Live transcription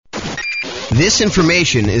This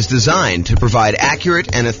information is designed to provide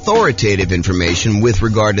accurate and authoritative information with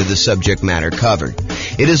regard to the subject matter covered.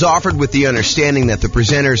 It is offered with the understanding that the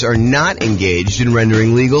presenters are not engaged in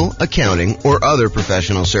rendering legal, accounting, or other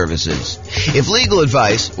professional services. If legal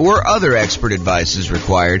advice or other expert advice is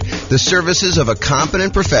required, the services of a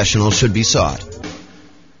competent professional should be sought.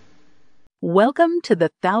 Welcome to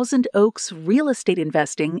the Thousand Oaks Real Estate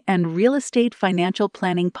Investing and Real Estate Financial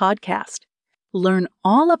Planning Podcast. Learn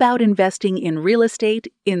all about investing in real estate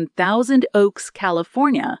in Thousand Oaks,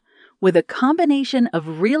 California, with a combination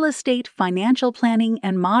of real estate financial planning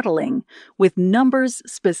and modeling with numbers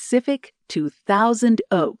specific to Thousand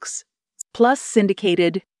Oaks, plus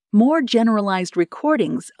syndicated, more generalized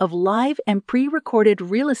recordings of live and pre-recorded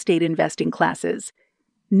real estate investing classes,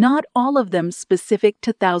 not all of them specific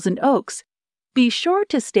to Thousand Oaks. Be sure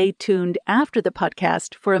to stay tuned after the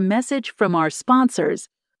podcast for a message from our sponsors.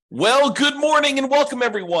 Well, good morning and welcome,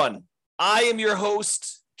 everyone. I am your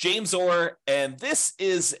host, James Orr, and this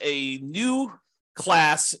is a new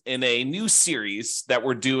class in a new series that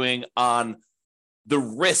we're doing on the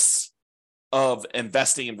risks of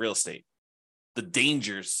investing in real estate, the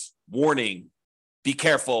dangers, warning, be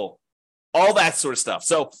careful, all that sort of stuff.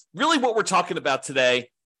 So really what we're talking about today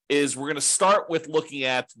is we're going to start with looking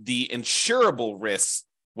at the insurable risks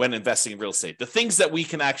when investing in real estate, the things that we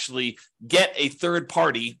can actually get a third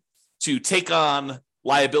party to take on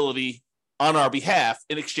liability on our behalf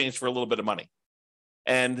in exchange for a little bit of money.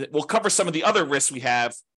 And we'll cover some of the other risks we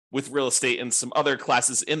have with real estate and some other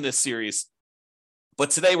classes in this series.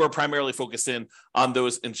 But today we're primarily focused in on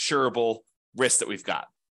those insurable risks that we've got.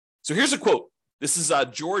 So here's a quote. This is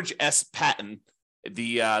George S. Patton,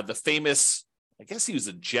 the famous, I guess he was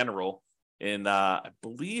a general in, I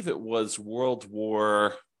believe it was World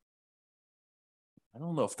War, I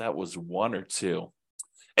don't know if that was one or two.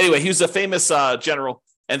 Anyway, he was a famous general.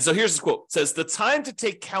 And so here's the quote. It says, "The time to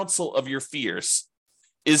take counsel of your fears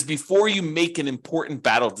is before you make an important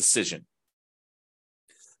battle decision.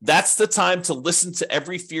 That's the time to listen to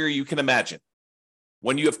every fear you can imagine.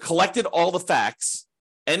 When you have collected all the facts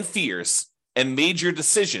and fears and made your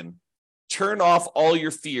decision, turn off all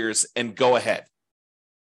your fears and go ahead."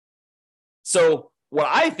 So what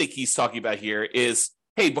I think he's talking about here is,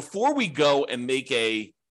 hey, before we go and make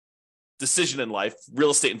a decision in life,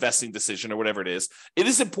 real estate investing decision or whatever it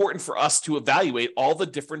is important for us to evaluate all the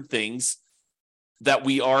different things that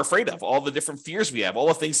we are afraid of, all the different fears we have, all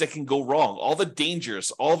the things that can go wrong, all the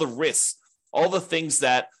dangers, all the risks, all the things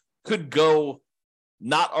that could go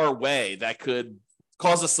not our way, that could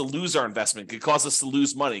cause us to lose our investment, could cause us to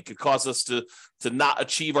lose money, could cause us to not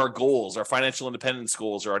achieve our goals, our financial independence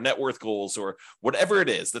goals, or our net worth goals, or whatever it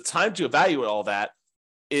is. The time to evaluate all that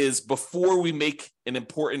is before we make an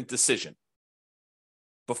important decision,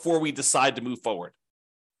 before we decide to move forward.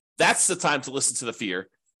 That's the time to listen to the fear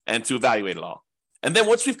and to evaluate it all. And then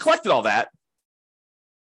once we've collected all that,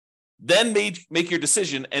 then make your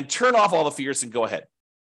decision and turn off all the fears and go ahead.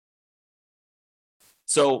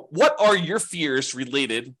 So what are your fears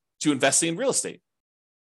related to investing in real estate?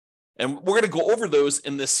 And we're going to go over those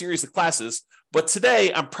in this series of classes. But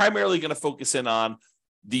today, I'm primarily going to focus in on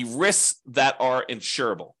the risks that are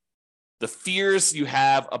insurable, the fears you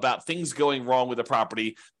have about things going wrong with a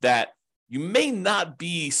property that you may not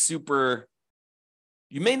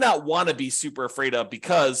want to be super afraid of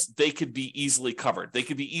because they could be easily covered. They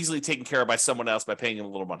could be easily taken care of by someone else by paying them a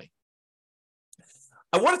little money.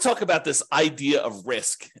 I want to talk about this idea of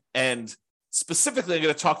risk, and specifically, I'm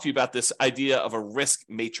going to talk to you about this idea of a risk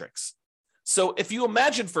matrix. So if you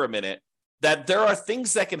imagine for a minute that there are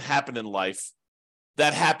things that can happen in life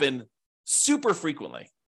that happen super frequently,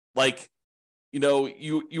 like,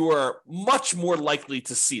 you are much more likely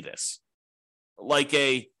to see this, like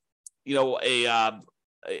an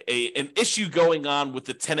issue going on with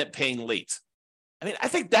the tenant paying late. I mean, I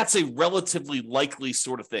think that's a relatively likely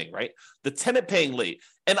sort of thing, right? The tenant paying late.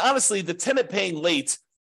 And honestly, the tenant paying late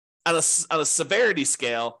on a severity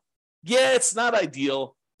scale, yeah, it's not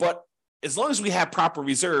ideal, but as long as we have proper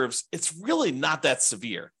reserves, it's really not that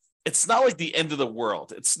severe. It's not like the end of the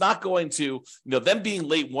world. It's not going to, them being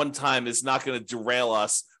late one time is not going to derail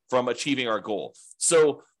us from achieving our goal.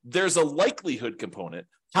 So there's a likelihood component,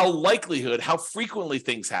 how frequently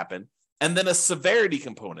things happen, and then a severity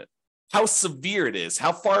component, how severe it is,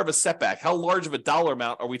 how far of a setback, how large of a dollar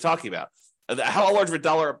amount are we talking about, how large of a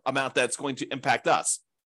dollar amount that's going to impact us.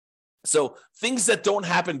 So things that don't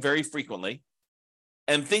happen very frequently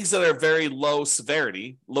and things that are very low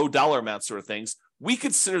severity, low dollar amount sort of things, we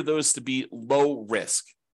consider those to be low risk.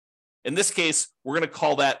 In this case, we're going to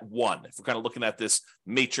call that 1. If we're kind of looking at this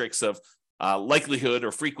matrix of likelihood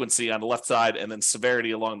or frequency on the left side, and then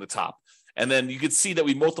severity along the top. And then you can see that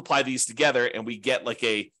we multiply these together and we get like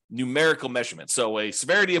a numerical measurement. So a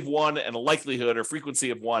severity of 1 and a likelihood or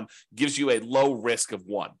frequency of 1 gives you a low risk of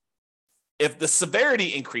 1. If the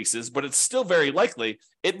severity increases, but it's still very likely,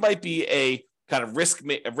 it might be a kind of risk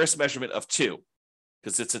measurement of 2,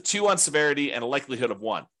 because it's a 2 on severity and a likelihood of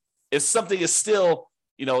 1. If something is still,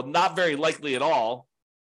 not very likely at all,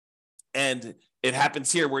 and it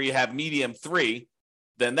happens here where you have medium 3,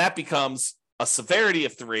 then that becomes a severity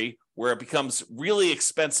of 3, where it becomes really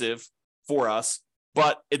expensive for us,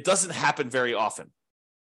 but it doesn't happen very often.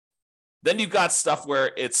 Then you've got stuff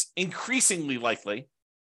where it's increasingly likely,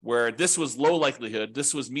 where this was low likelihood,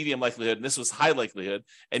 this was medium likelihood, and this was high likelihood,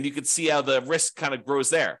 and you can see how the risk kind of grows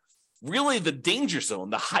there. Really, the danger zone,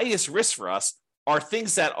 the highest risk for us, are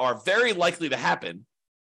things that are very likely to happen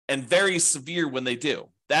and very severe when they do.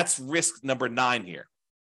 That's risk number 9 here.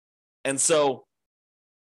 And so,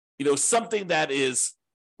 something that is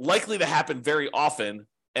likely to happen very often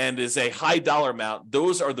and is a high dollar amount,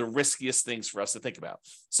 those are the riskiest things for us to think about.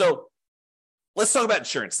 So let's talk about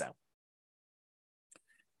insurance now.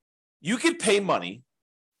 You could pay money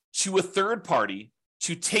to a third party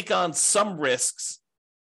to take on some risks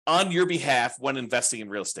on your behalf when investing in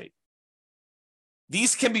real estate.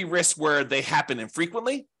 These can be risks where they happen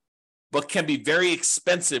infrequently, but can be very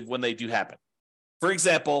expensive when they do happen. For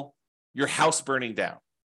example, your house burning down.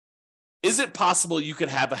 Is it possible you could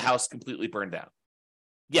have a house completely burned down?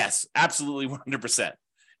 Yes, absolutely 100%.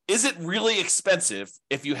 Is it really expensive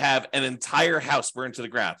if you have an entire house burned to the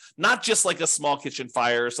ground? Not just like a small kitchen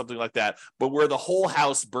fire or something like that, but where the whole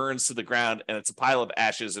house burns to the ground and it's a pile of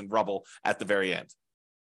ashes and rubble at the very end.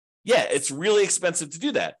 Yeah, it's really expensive to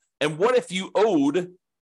do that. And what if you owed,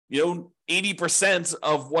 80%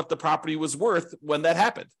 of what the property was worth when that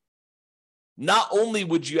happened? Not only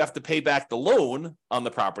would you have to pay back the loan on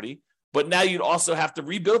the property, but now you'd also have to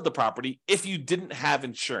rebuild the property if you didn't have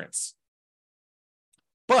insurance.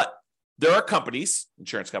 But there are companies,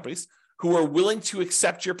 insurance companies, who are willing to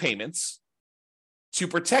accept your payments to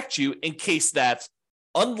protect you in case that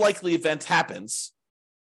unlikely event happens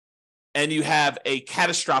and you have a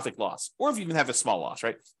catastrophic loss, or if you even have a small loss,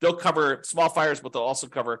 right? They'll cover small fires, but they'll also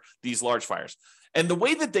cover these large fires. And the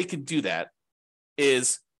way that they can do that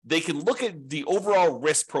is they can look at the overall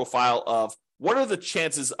risk profile of what are the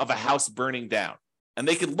chances of a house burning down? And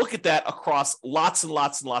they can look at that across lots and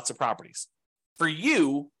lots and lots of properties. For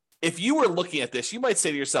you, if you were looking at this, you might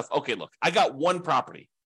say to yourself, okay, look, I got one property.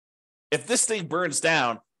 If this thing burns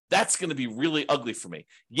down, that's going to be really ugly for me.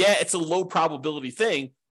 Yeah, it's a low probability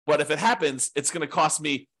thing, but if it happens, it's going to cost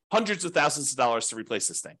me hundreds of thousands of dollars to replace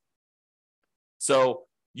this thing. So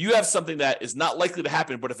you have something that is not likely to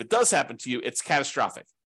happen, but if it does happen to you, it's catastrophic.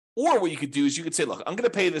 Or what you could do is you could say, look, I'm going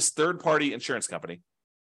to pay this third-party insurance company,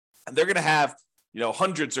 and they're going to have,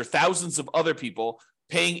 hundreds or thousands of other people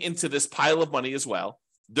paying into this pile of money as well.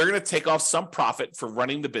 They're going to take off some profit for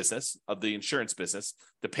running the business of the insurance business,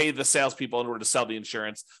 to pay the salespeople in order to sell the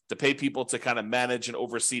insurance, to pay people to kind of manage and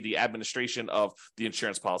oversee the administration of the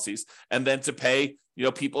insurance policies, and then to pay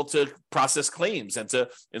people to process claims and to,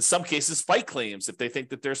 in some cases, fight claims if they think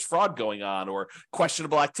that there's fraud going on or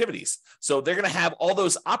questionable activities. So they're going to have all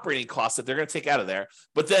those operating costs that they're going to take out of there.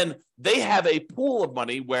 But then they have a pool of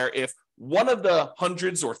money where if one of the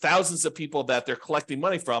hundreds or thousands of people that they're collecting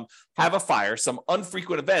money from have a fire, some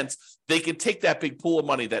infrequent events, they can take that big pool of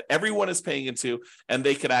money that everyone is paying into, and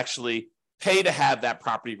they could actually pay to have that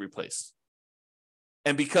property replaced.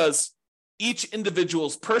 And because each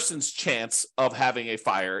individual's person's chance of having a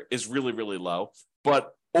fire is really, really low,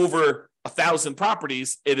 but over 1,000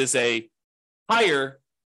 properties, it is a higher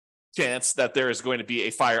chance that there is going to be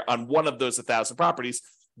a fire on one of those 1,000 properties.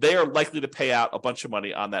 They are likely to pay out a bunch of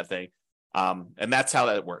money on that thing. And that's how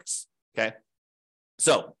that works. Okay.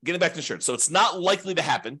 So getting back to insurance. So it's not likely to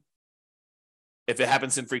happen if it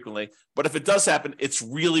happens infrequently, but if it does happen, it's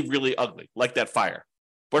really, really ugly, like that fire.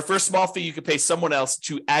 But for a small fee, you can pay someone else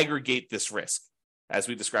to aggregate this risk, as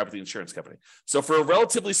we described with the insurance company. So for a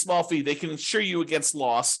relatively small fee, they can insure you against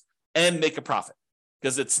loss and make a profit,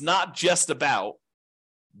 because it's not just about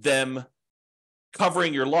them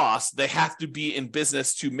covering your loss. They have to be in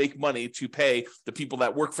business to make money to pay the people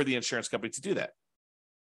that work for the insurance company to do that.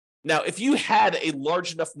 Now, if you had a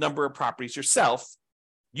large enough number of properties yourself,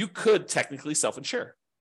 you could technically self-insure,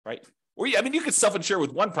 right? Or you could self-insure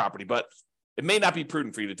with one property, but it may not be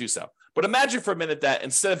prudent for you to do so. But imagine for a minute that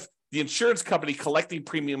instead of the insurance company collecting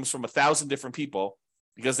premiums from 1,000 different people,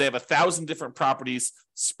 because they have 1,000 different properties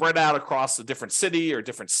spread out across a different city or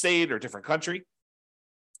different state or different country,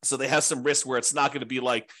 So they have some risk where it's not going to be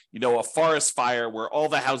like, a forest fire where all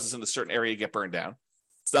the houses in a certain area get burned down.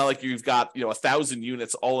 It's not like you've got, 1,000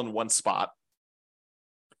 units all in one spot.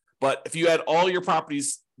 But if you had all your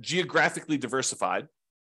properties geographically diversified,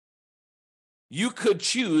 you could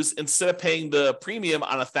choose, instead of paying the premium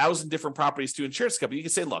on 1,000 different properties to insurance company, you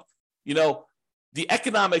can say, look, the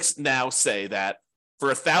economics now say that for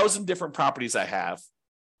 1,000 different properties I have,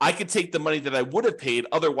 I could take the money that I would have paid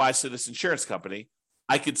otherwise to this insurance company.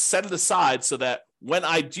 I could set it aside so that when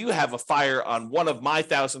I do have a fire on one of my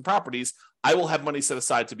 1,000 properties, I will have money set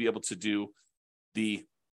aside to be able to do to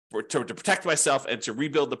protect myself and to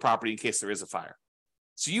rebuild the property in case there is a fire.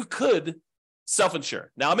 So you could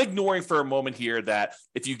self-insure. Now, I'm ignoring for a moment here that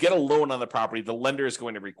if you get a loan on the property, the lender is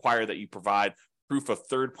going to require that you provide proof of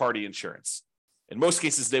third-party insurance. In most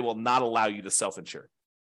cases, they will not allow you to self-insure.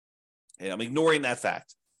 And I'm ignoring that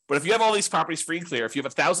fact. But if you have all these properties free and clear, if you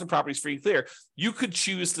have 1,000 properties free and clear, you could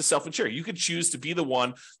choose to self-insure. You could choose to be the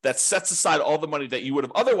one that sets aside all the money that you would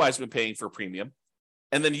have otherwise been paying for premium,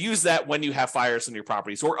 and then use that when you have fires in your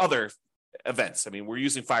properties or other events. I mean, we're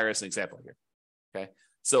using fire as an example here. Okay.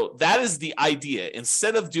 So that is the idea.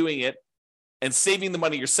 Instead of doing it and saving the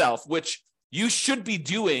money yourself, which you should be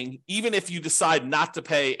doing even if you decide not to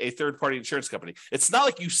pay a third-party insurance company. It's not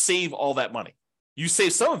like you save all that money. You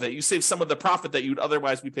save some of it. You save some of the profit that you'd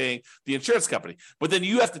otherwise be paying the insurance company. But then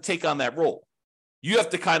you have to take on that role. You have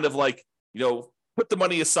to kind of put the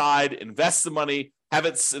money aside, invest the money, have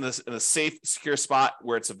it in a safe, secure spot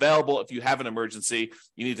where it's available if you have an emergency.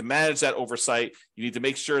 You need to manage that oversight. You need to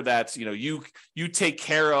make sure that you take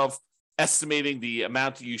care of estimating the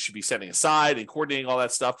amount you should be setting aside and coordinating all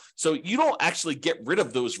that stuff. So you don't actually get rid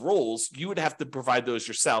of those roles. You would have to provide those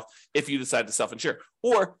yourself if you decide to self-insure.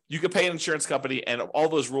 Or you could pay an insurance company and all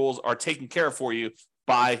those roles are taken care of for you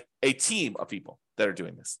by a team of people that are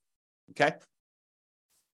doing this. Okay?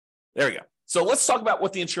 There we go. So let's talk about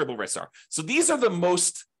what the insurable risks are. So these are the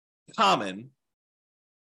most common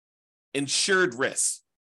insured risks.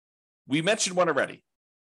 We mentioned one already,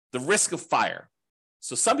 the risk of fire.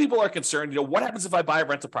 So some people are concerned, what happens if I buy a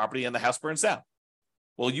rental property and the house burns down?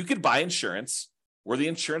 Well, you could buy insurance where the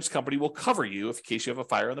insurance company will cover you in case you have a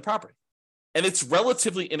fire on the property. And it's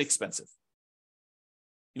relatively inexpensive.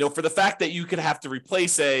 For the fact that you could have to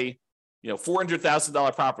replace a,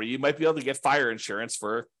 $400,000 property, you might be able to get fire insurance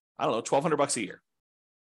for, $1,200 a year.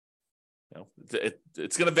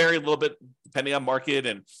 It's going to vary a little bit depending on market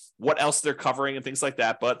and what else they're covering and things like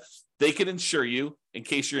that. But they can insure you in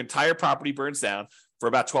case your entire property burns down for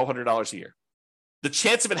about $1,200 a year. The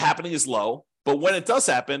chance of it happening is low, but when it does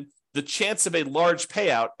happen, the chance of a large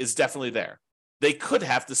payout is definitely there. They could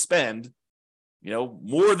have to spend,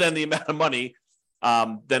 more than the amount of money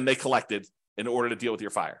than they collected in order to deal with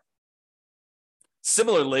your fire.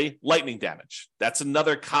 Similarly, lightning damage. That's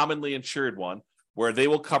another commonly insured one where they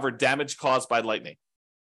will cover damage caused by lightning.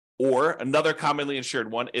 Or another commonly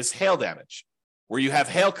insured one is hail damage, where you have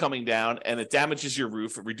hail coming down and it damages your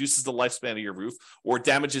roof, it reduces the lifespan of your roof, or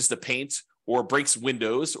damages the paint, or breaks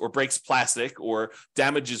windows, or breaks plastic, or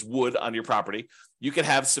damages wood on your property. You can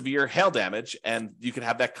have severe hail damage, and you can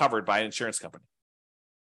have that covered by an insurance company.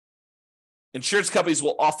 Insurance companies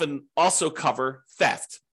will often also cover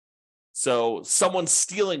theft. So someone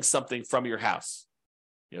stealing something from your house,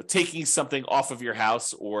 taking something off of your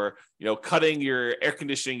house, or, cutting your air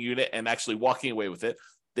conditioning unit and actually walking away with it.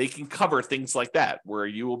 They can cover things like that where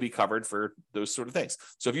you will be covered for those sort of things.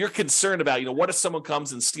 So if you're concerned about, what if someone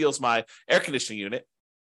comes and steals my air conditioning unit,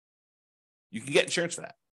 you can get insurance for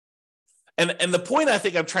that. And the point I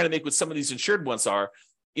think I'm trying to make with some of these insured ones are,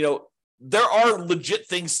 there are legit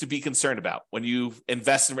things to be concerned about when you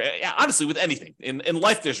invest in, honestly, with anything. In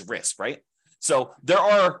life, there's risk, right? So there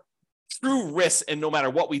are true risks, and no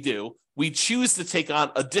matter what we do, we choose to take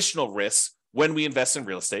on additional risks when we invest in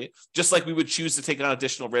real estate, just like we would choose to take on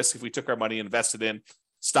additional risk if we took our money and invested in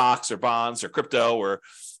stocks or bonds or crypto or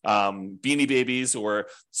Beanie Babies, or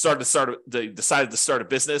decided to start a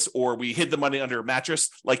business, or we hid the money under a mattress.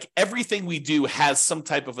 Like, everything we do has some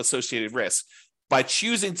type of associated risk. By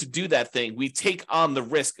choosing to do that thing, we take on the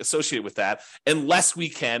risk associated with that, unless we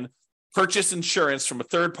can purchase insurance from a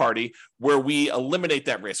third party where we eliminate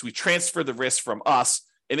that risk. We transfer the risk from us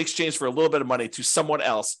in exchange for a little bit of money to someone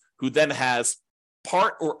else who then has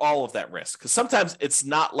part or all of that risk. Because sometimes it's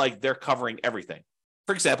not like they're covering everything.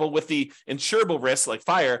 For example, with the insurable risks like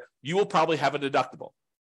fire, you will probably have a deductible.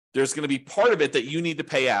 There's going to be part of it that you need to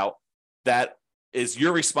pay out that is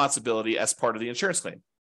your responsibility as part of the insurance claim.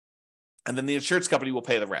 And then the insurance company will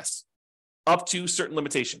pay the rest up to certain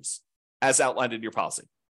limitations as outlined in your policy.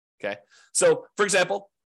 Okay. So, for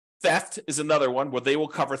example, theft is another one where they will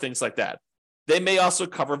cover things like that. they may also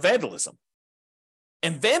cover vandalism.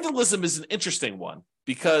 And vandalism is an interesting one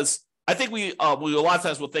because I think we a lot of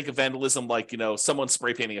times will think of vandalism like, someone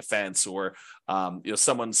spray painting a fence or,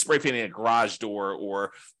 someone spray painting a garage door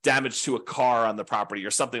or damage to a car on the property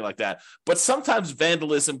or something like that. But sometimes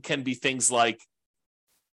vandalism can be things like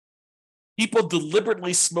people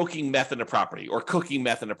deliberately smoking meth in a property or cooking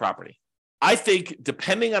meth in a property. I think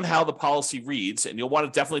depending on how the policy reads, and you'll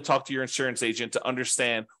want to definitely talk to your insurance agent to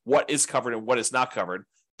understand what is covered and what is not covered,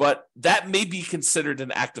 but that may be considered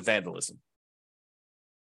an act of vandalism.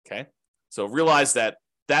 Okay, so realize that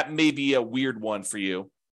may be a weird one for you,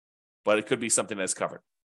 but it could be something that's covered.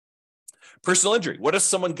 Personal injury. What if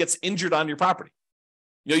someone gets injured on your property?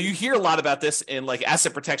 You hear a lot about this in like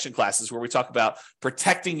asset protection classes where we talk about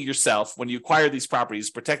protecting yourself when you acquire these properties,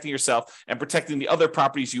 protecting yourself and protecting the other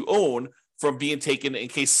properties you own from being taken in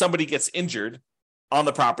case somebody gets injured on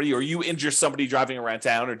the property or you injure somebody driving around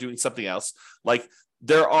town or doing something else. Like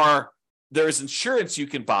there is insurance you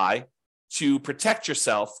can buy to protect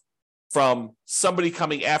yourself from somebody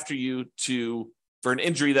coming after you for an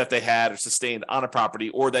injury that they had or sustained on a property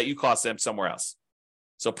or that you caused them somewhere else.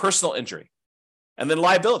 So personal injury. And then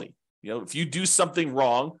liability. If you do something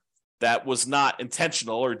wrong that was not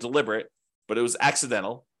intentional or deliberate, but it was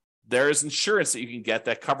accidental, there is insurance that you can get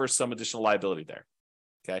that covers some additional liability there.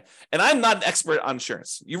 Okay. And I'm not an expert on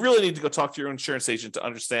insurance. You really need to go talk to your insurance agent to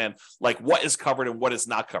understand like what is covered and what is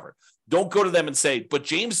not covered. Don't go to them and say, but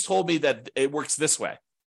James told me that it works this way.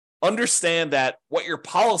 Understand that what your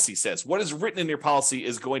policy says, what is written in your policy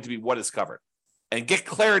is going to be what is covered. And get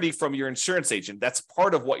clarity from your insurance agent. That's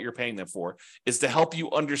part of what you're paying them for, is to help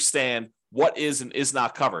you understand what is and is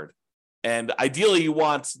not covered. And ideally, you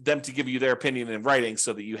want them to give you their opinion in writing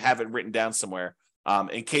so that you have it written down somewhere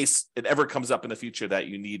in case it ever comes up in the future that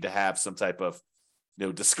you need to have some type of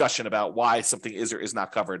discussion about why something is or is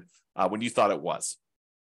not covered when you thought it was.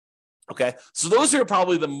 Okay, so those are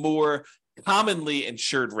probably the more commonly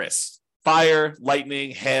insured risks: fire,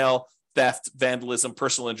 lightning, hail, theft, vandalism,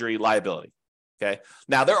 personal injury, liability. Okay,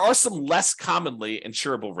 now there are some less commonly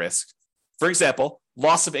insurable risks. For example,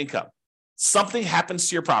 loss of income. Something happens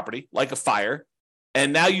to your property, like a fire,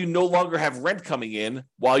 and now you no longer have rent coming in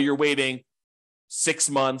while you're waiting 6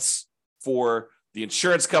 months for the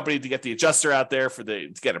insurance company to get the adjuster out there to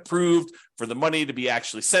get approved, for the money to be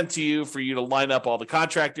actually sent to you, for you to line up all the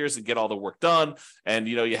contractors and get all the work done. And,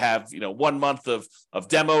 you have, 1 month of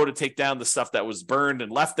demo to take down the stuff that was burned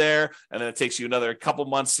and left there. And then it takes you another couple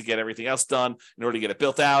months to get everything else done in order to get it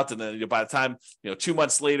built out. And then by the time, 2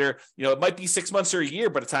 months later, it might be 6 months or a year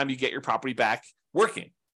by the time you get your property back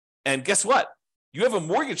working. And guess what? You have a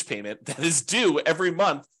mortgage payment that is due every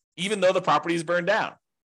month, even though the property is burned down.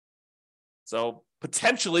 So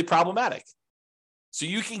potentially problematic. So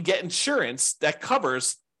you can get insurance that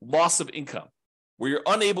covers loss of income, where you're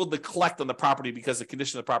unable to collect on the property because the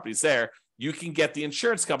condition of the property is there. You can get the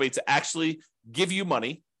insurance company to actually give you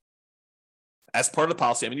money as part of the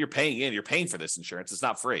policy. I mean, you're paying for this insurance. It's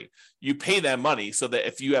not free. You pay them money so that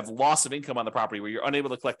if you have loss of income on the property where you're unable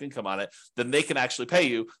to collect income on it, then they can actually pay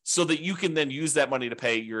you so that you can then use that money to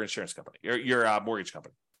pay your insurance company, your mortgage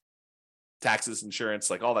company, taxes, insurance,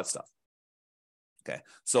 like all that stuff. Okay,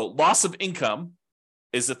 so loss of income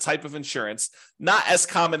is a type of insurance, not as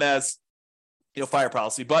common as fire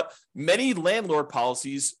policy, but many landlord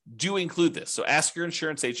policies do include this. So ask your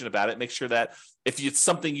insurance agent about it. Make sure that if it's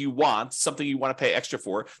something you want to pay extra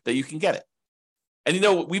for, that you can get it.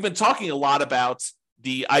 And we've been talking a lot about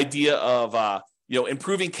the idea of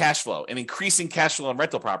improving cash flow and increasing cash flow on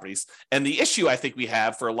rental properties. And the issue I think we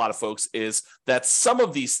have for a lot of folks is that some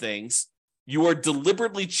of these things you are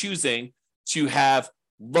deliberately choosing to have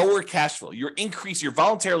lower cash flow. You're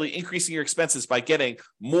voluntarily increasing your expenses by getting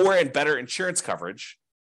more and better insurance coverage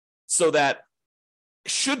so that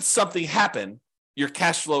should something happen, your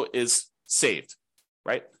cash flow is saved,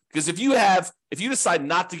 right? Because if you decide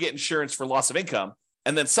not to get insurance for loss of income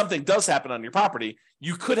and then something does happen on your property,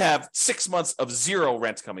 you could have 6 months of zero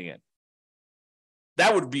rent coming in.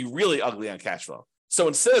 That would be really ugly on cash flow. So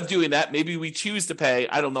instead of doing that, maybe we choose to pay,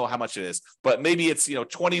 I don't know how much it is, but maybe it's $20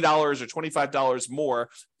 or $25 more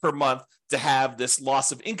per month to have this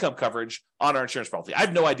loss of income coverage on our insurance policy. I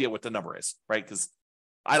have no idea what the number is, right? Because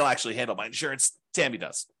I don't actually handle my insurance. Tammy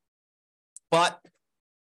does. But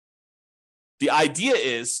the idea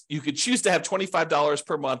is you could choose to have $25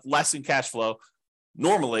 per month less in cash flow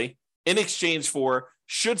normally in exchange for,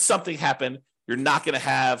 should something happen, you're not going to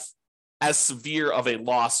have as severe of a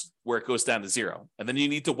loss where it goes down to zero. And then you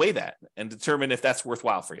need to weigh that and determine if that's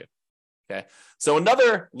worthwhile for you. Okay. So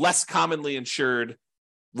another less commonly insured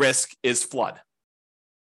risk is flood.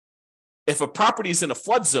 If a property is in a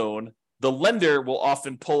flood zone, the lender will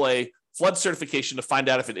often pull a flood certification to find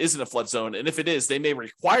out if it is in a flood zone. And if it is, they may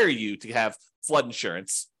require you to have flood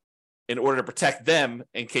insurance in order to protect them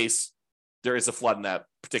in case there is a flood in that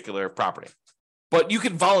particular property. But you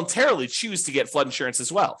can voluntarily choose to get flood insurance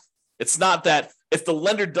as well. It's not that if the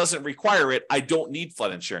lender doesn't require it, I don't need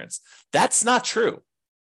flood insurance. That's not true.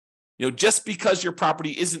 Just because your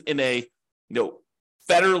property isn't in a,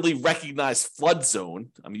 federally recognized flood zone,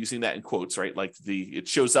 I'm using that in quotes, right? Like it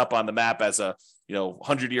shows up on the map as a,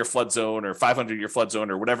 100-year flood zone or 500-year flood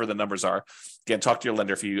zone or whatever the numbers are. Again, talk to your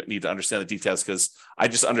lender if you need to understand the details, because I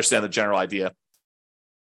just understand the general idea.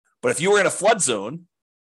 But if you were in a flood zone,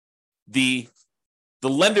 the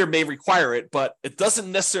lender may require it, but it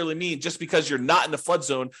doesn't necessarily mean just because you're not in the flood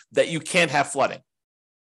zone that you can't have flooding.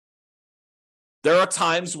 There are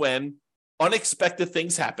times when unexpected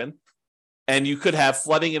things happen and you could have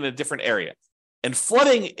flooding in a different area. And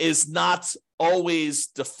flooding is not always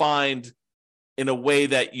defined in a way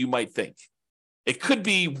that you might think. It could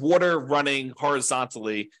be water running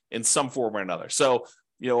horizontally in some form or another. So,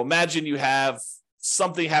 imagine you have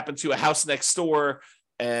something happen to a house next door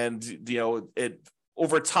and, it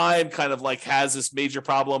over time kind of like has this major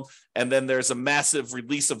problem. And then there's a massive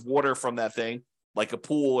release of water from that thing, like a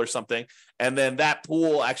pool or something. And then that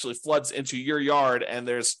pool actually floods into your yard and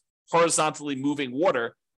there's horizontally moving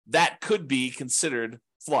water. That could be considered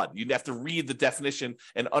flood. You'd have to read the definition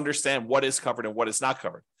and understand what is covered and what is not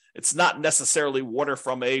covered. It's not necessarily water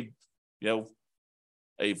from a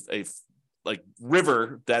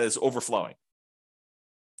river that is overflowing.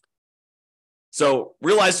 So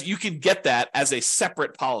realize you can get that as a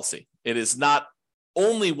separate policy. It is not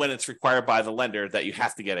only when it's required by the lender that you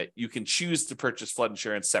have to get it. You can choose to purchase flood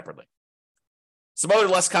insurance separately. Some other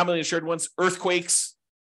less commonly insured ones, earthquakes.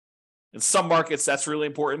 In some markets, that's really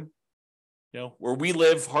important. Where we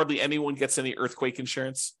live, hardly anyone gets any earthquake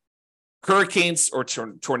insurance. Hurricanes or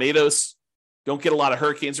tornadoes. Don't get a lot of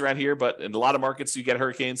hurricanes around here, but in a lot of markets, you get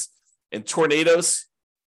hurricanes. And tornadoes,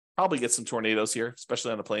 probably get some tornadoes here,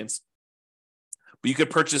 especially on the plains. But you could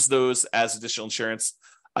purchase those as additional insurance.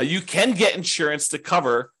 You can get insurance to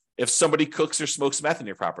cover if somebody cooks or smokes meth in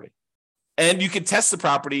your property. And you can test the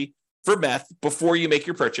property for meth before you make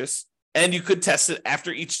your purchase. And you could test it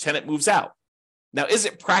after each tenant moves out. Now, is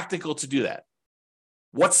it practical to do that?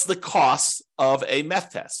 What's the cost of a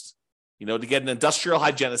meth test? To get an industrial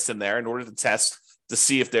hygienist in there in order to test to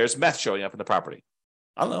see if there's meth showing up in the property.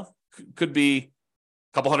 I don't know. Could be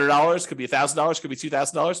a couple $100, could be $1,000, could be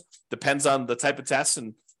 $2,000. Depends on the type of test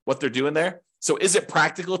and what they're doing there. So is it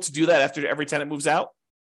practical to do that after every tenant moves out?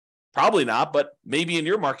 Probably not, but maybe in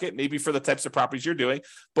your market, maybe for the types of properties you're doing.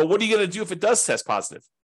 But what are you going to do if it does test positive?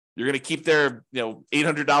 You're going to keep their $800,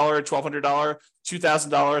 $1,200, $2,000,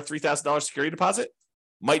 $3,000 security deposit?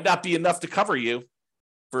 Might not be enough to cover you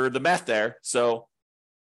for the meth there. So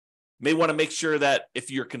may want to make sure that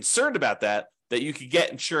if you're concerned about that you can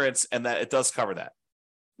get insurance and that it does cover that.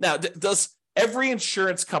 Now, does every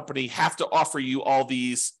insurance company have to offer you all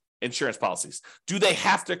these insurance policies? Do they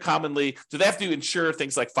have to insure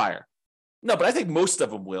things like fire? No, but I think most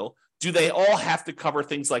of them will. Do they all have to cover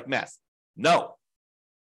things like meth? No.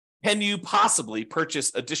 Can you possibly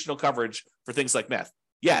purchase additional coverage for things like meth?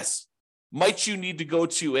 Yes. Might you need to go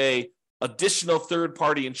to a additional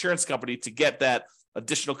third-party insurance company to get that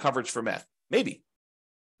additional coverage for meth? Maybe.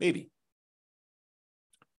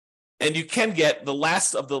 And you can get the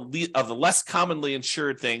last of the less commonly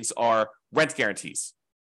insured things are rent guarantees.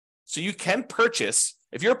 So you can purchase,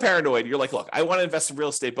 if you're paranoid, you're like, look, I want to invest in real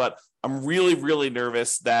estate, but I'm really, really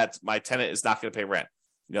nervous that my tenant is not going to pay rent.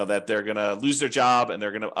 That they're going to lose their job and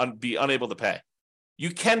they're going to be unable to pay.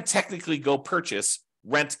 You can technically go purchase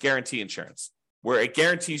rent guarantee insurance, where it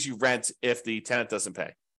guarantees you rent if the tenant doesn't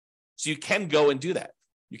pay. So you can go and do that.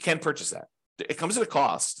 You can purchase that. It comes at a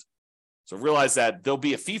cost. So realize that there'll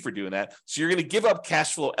be a fee for doing that. So you're going to give up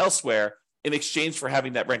cash flow elsewhere in exchange for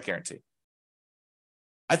having that rent guarantee.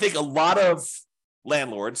 I think a lot of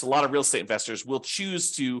landlords, a lot of real estate investors will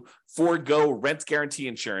choose to forego rent guarantee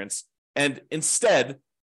insurance and instead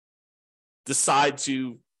decide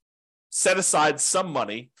to set aside some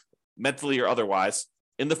money, mentally or otherwise,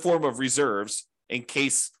 in the form of reserves in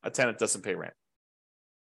case a tenant doesn't pay rent.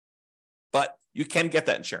 But you can get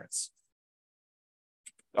that insurance.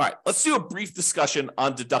 All right, let's do a brief discussion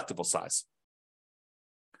on deductible size.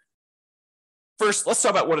 First, let's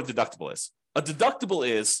talk about what a deductible is. A deductible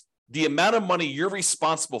is the amount of money you're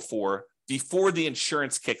responsible for before the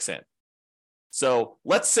insurance kicks in. So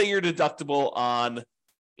let's say your deductible on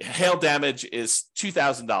hail damage is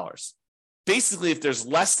 $2,000. Basically, if there's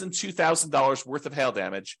less than $2,000 worth of hail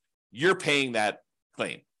damage, you're paying that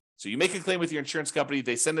claim. So you make a claim with your insurance company,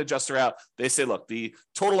 they send an adjuster out, they say, look, the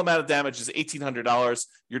total amount of damage is $1,800,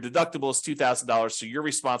 your deductible is $2,000, so you're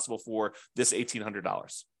responsible for this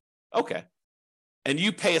 $1,800. Okay. And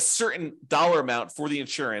you pay a certain dollar amount for the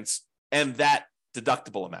insurance and that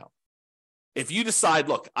deductible amount. If you decide,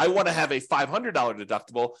 look, I want to have a $500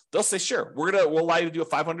 deductible, they'll say, sure, we'll allow you to do a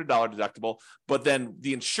 $500 deductible, but then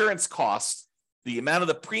the insurance cost, the amount of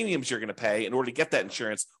the premiums you're going to pay in order to get that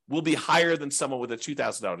insurance will be higher than someone with a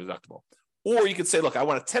 $2,000 deductible. Or you could say, look, I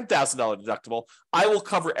want a $10,000 deductible. I will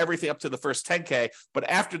cover everything up to the first $10K, but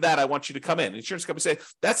after that, I want you to come in. The insurance company say,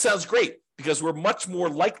 that sounds great because we're much more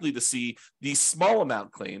likely to see these small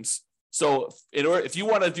amount claims. So if you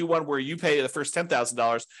want to do one where you pay the first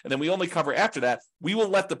 $10,000 and then we only cover after that, we will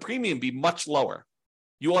let the premium be much lower.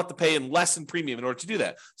 You will have to pay in less in premium in order to do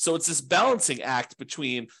that. So it's this balancing act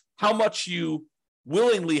between how much you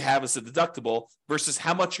willingly have as a deductible versus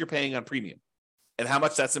how much you're paying on premium and how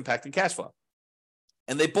much that's impacting cash flow.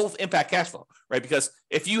 And they both impact cash flow, right? Because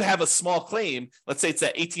if you have a small claim, let's say it's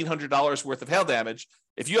that $1,800 worth of hail damage,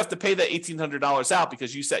 if you have to pay that $1,800 out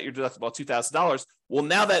because you set your deductible at $2,000, well,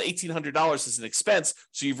 now that $1,800 is an expense,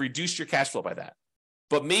 so you've reduced your cash flow by that.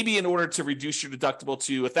 But maybe in order to reduce your deductible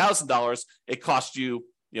to $1,000, it costs you,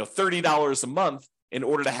 $30 a month in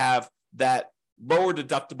order to have that lower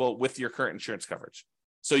deductible with your current insurance coverage.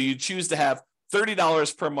 So you choose to have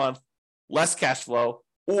 $30 per month, less cash flow,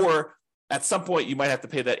 or at some point you might have to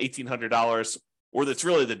pay that $1,800, or that's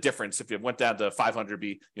really the difference. If it went down to $500,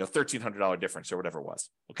 be $1,300 difference or whatever it was.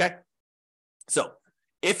 Okay. So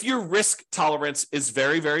if your risk tolerance is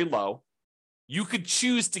very, very low, you could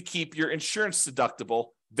choose to keep your insurance deductible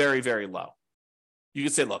very, very low. You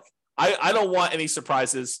could say, look, I don't want any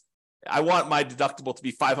surprises. I want my deductible to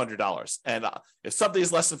be $500. And if something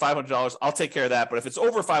is less than $500, I'll take care of that. But if it's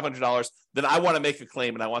over $500, then I want to make a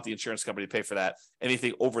claim and I want the insurance company to pay for that,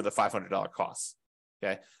 anything over the $500 costs.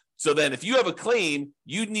 Okay. So then if you have a claim,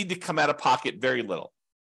 you need to come out of pocket very little.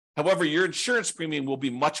 However, your insurance premium will be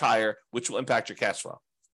much higher, which will impact your cash flow.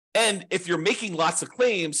 And if you're making lots of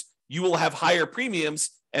claims, you will have higher premiums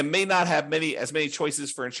and may not have as many choices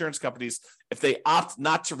for insurance companies if they opt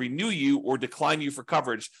not to renew you or decline you for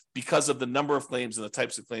coverage because of the number of claims and the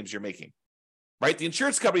types of claims you're making, right? The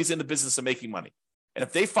insurance company is in the business of making money. And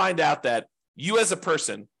if they find out that you as a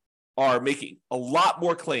person are making a lot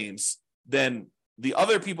more claims than the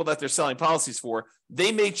other people that they're selling policies for,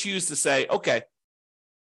 they may choose to say, okay,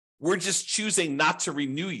 we're just choosing not to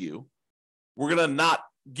renew you. We're going to not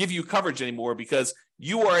give you coverage anymore because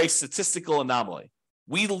you are a statistical anomaly.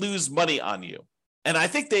 We lose money on you. And I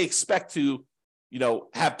think they expect to,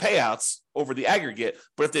 have payouts over the aggregate.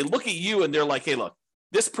 But if they look at you and they're like, hey, look,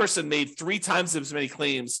 this person made 3 times as many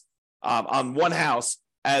claims on one house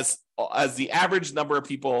as the average number of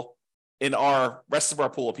people in our rest of our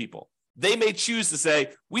pool of people, they may choose to say,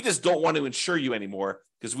 we just don't want to insure you anymore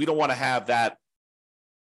because we don't want to have that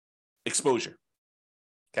exposure.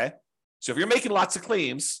 Okay. So if you're making lots of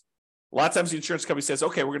claims, a lot of times the insurance company says,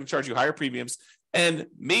 okay, we're going to charge you higher premiums. And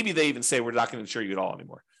maybe they even say, we're not going to insure you at all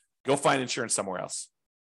anymore. Go find insurance somewhere else.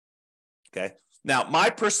 Okay. Now, my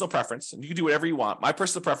personal preference, and you can do whatever you want, my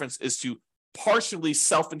personal preference is to partially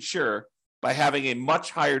self-insure by having a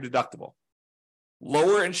much higher deductible,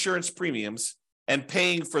 lower insurance premiums, and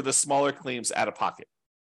paying for the smaller claims out of pocket.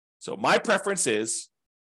 So my preference is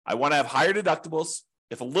I want to have higher deductibles.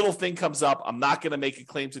 If a little thing comes up, I'm not going to make a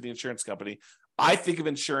claim to the insurance company. I think of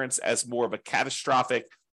insurance as more of a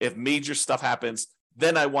catastrophic. If major stuff happens,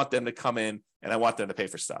 then I want them to come in and I want them to pay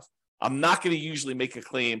for stuff. I'm not going to usually make a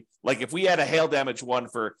claim. Like if we had a hail damage one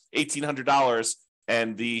for $1,800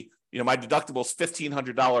 and my deductible is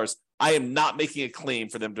 $1,500, I am not making a claim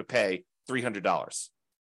for them to pay $300.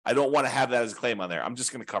 I don't want to have that as a claim on there. I'm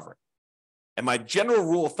just going to cover it. And my general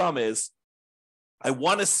rule of thumb is I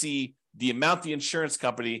want to see the amount the insurance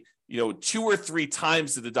company, 2 or 3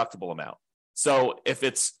 times the deductible amount. So if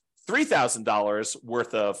it's $3,000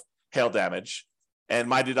 worth of hail damage and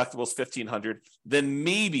my deductible is $1,500, then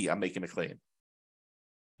maybe I'm making a claim.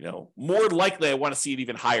 More likely I want to see it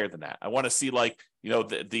even higher than that. I want to see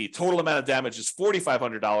the total amount of damage is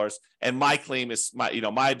 $4,500 and my claim is my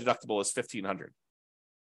deductible is $1,500.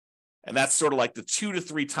 And that's sort of like the 2 to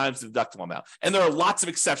 3 times the deductible amount. And there are lots of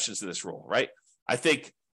exceptions to this rule, right? I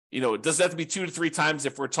think, it doesn't have to be 2 to 3 times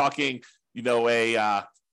if we're talking,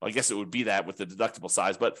 I guess it would be that with the deductible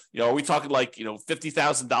size, but, are we talking like,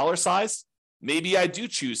 $50,000 size? Maybe I do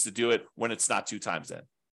choose to do it when it's not 2 times in.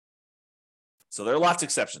 So there are lots of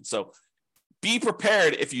exceptions. So be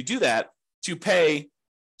prepared if you do that to pay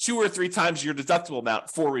 2 or 3 times your deductible amount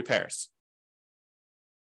for repairs.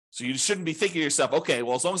 So you shouldn't be thinking to yourself, okay,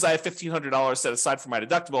 well, as long as I have $1,500 set aside for my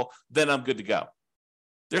deductible, then I'm good to go.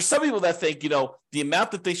 There's some people that think, the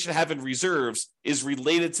amount that they should have in reserves is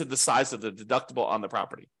related to the size of the deductible on the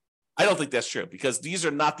property. I don't think that's true because these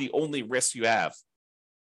are not the only risks you have.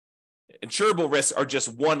 Insurable risks are just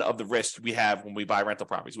one of the risks we have when we buy rental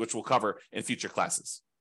properties, which we'll cover in future classes.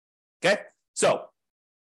 Okay, so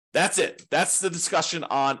that's it. That's the discussion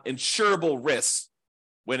on insurable risks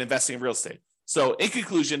when investing in real estate. So in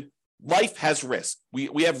conclusion, life has risk.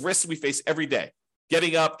 We have risks we face every day.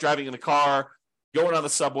 Getting up, driving in the car, going on the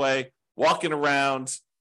subway, walking around,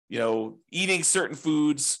 eating certain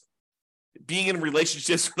foods, being in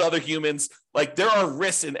relationships with other humans. Like there are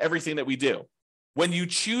risks in everything that we do. When you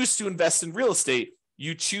choose to invest in real estate,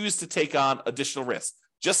 you choose to take on additional risk.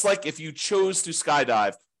 Just like if you chose to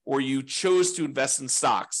skydive or you chose to invest in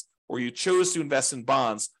stocks or you chose to invest in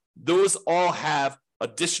bonds, those all have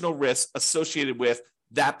additional risks associated with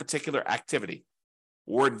that particular activity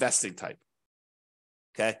or investing type.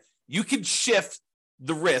 Okay? You can shift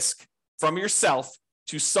the risk from yourself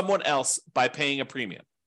to someone else by paying a premium.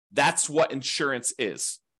 That's what insurance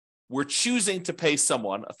is. We're choosing to pay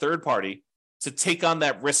someone, a third party, to take on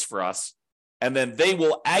that risk for us, and then they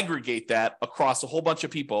will aggregate that across a whole bunch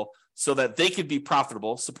of people so that they can be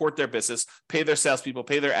profitable, support their business, pay their salespeople,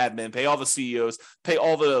 pay their admin, pay all the CEOs, pay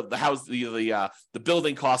all the house, the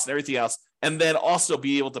building costs and everything else, and then also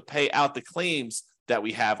be able to pay out the claims that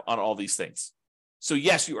we have on all these things. So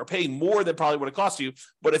yes, you are paying more than probably what it costs you,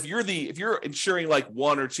 but if you're insuring like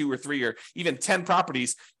 1 or 2 or 3 or even 10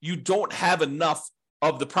 properties, you don't have enough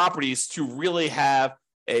of the properties to really have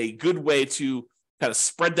a good way to kind of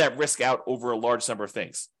spread that risk out over a large number of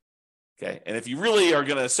things. Okay. And if you really are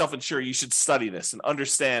going to self-insure, you should study this and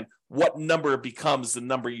understand what number becomes the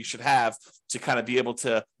number you should have to kind of be able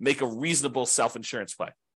to make a reasonable self-insurance play.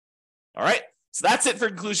 All right. So that's it for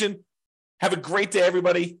conclusion. Have a great day,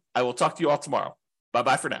 everybody. I will talk to you all tomorrow.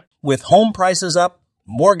 Bye-bye for now. With home prices up,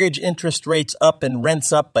 mortgage interest rates up, and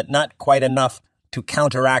rents up, but not quite enough to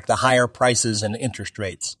counteract the higher prices and interest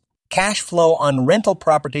rates, cash flow on rental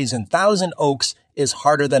properties in Thousand Oaks is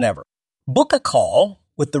harder than ever. Book a call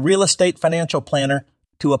with the Real Estate Financial Planner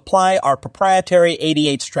to apply our proprietary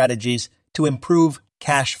 88 strategies to improve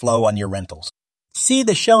cash flow on your rentals. See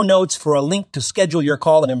the show notes for a link to schedule your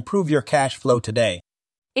call and improve your cash flow today.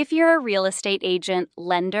 If you're a real estate agent,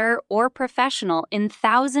 lender, or professional in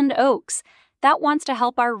Thousand Oaks that wants to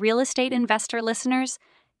help our real estate investor listeners,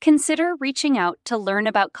 consider reaching out to learn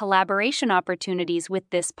about collaboration opportunities with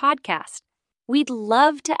this podcast. We'd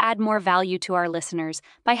love to add more value to our listeners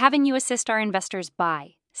by having you assist our investors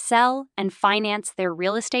buy, sell, and finance their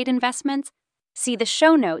real estate investments. See the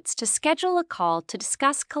show notes to schedule a call to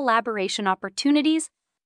discuss collaboration opportunities